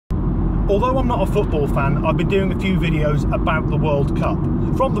Although I'm not a football fan, I've been doing a few videos about the World Cup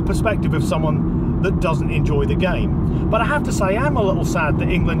from the perspective of someone that doesn't enjoy the game. But I have to say, I'm a little sad that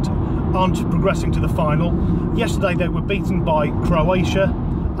England aren't progressing to the final. Yesterday they were beaten by Croatia,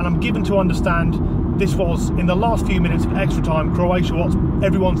 and I'm given to understand this was, in the last few minutes of extra time, Croatia, what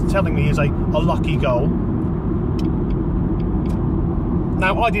everyone's telling me is a lucky goal.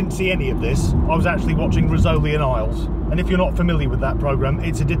 Now, I didn't see any of this. I was actually watching Rizzoli and Isles, and if you're not familiar with that programme,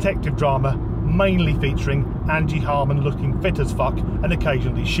 it's a detective drama mainly featuring Angie Harmon looking fit as fuck and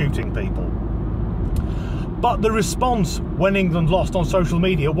occasionally shooting people. But the response when England lost on social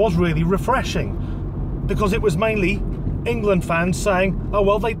media was really refreshing, because it was mainly England fans saying, oh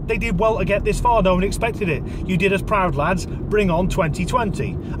well, they did well to get this far, no one expected it. You did us proud, lads, bring on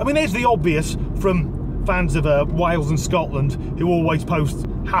 2020. I mean, there's the obvious from fans of Wales and Scotland, who always post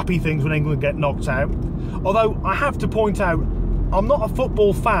happy things when England get knocked out. Although I have to point out, I'm not a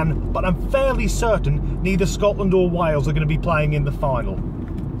football fan, but I'm fairly certain neither Scotland or Wales are going to be playing in the final.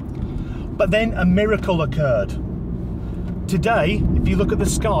 But then a miracle occurred. Today, if you look at the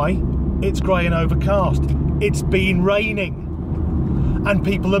sky, it's grey and overcast. It's been raining, and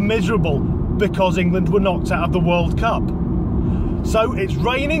people are miserable because England were knocked out of the World Cup. So it's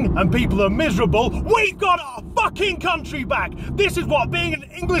raining and people are miserable. We've got our fucking country back. This is what being an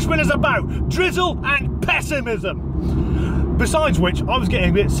Englishman is about. Drizzle and pessimism. Besides which, I was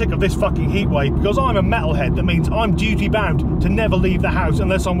getting a bit sick of this fucking heat wave, because I'm a metalhead. That means I'm duty bound to never leave the house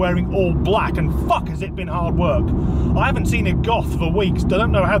unless I'm wearing all black, and fuck has it been hard work. I haven't seen a goth for weeks. I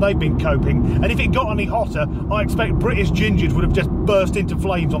don't know how they've been coping, and if it got any hotter, I expect British gingers would have just burst into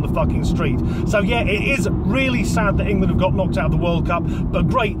flames on the fucking street. So yeah, it is really sad that England have got knocked out of the World Cup, but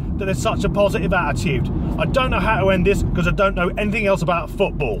great that there's such a positive attitude. I don't know how to end this because I don't know anything else about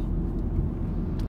football.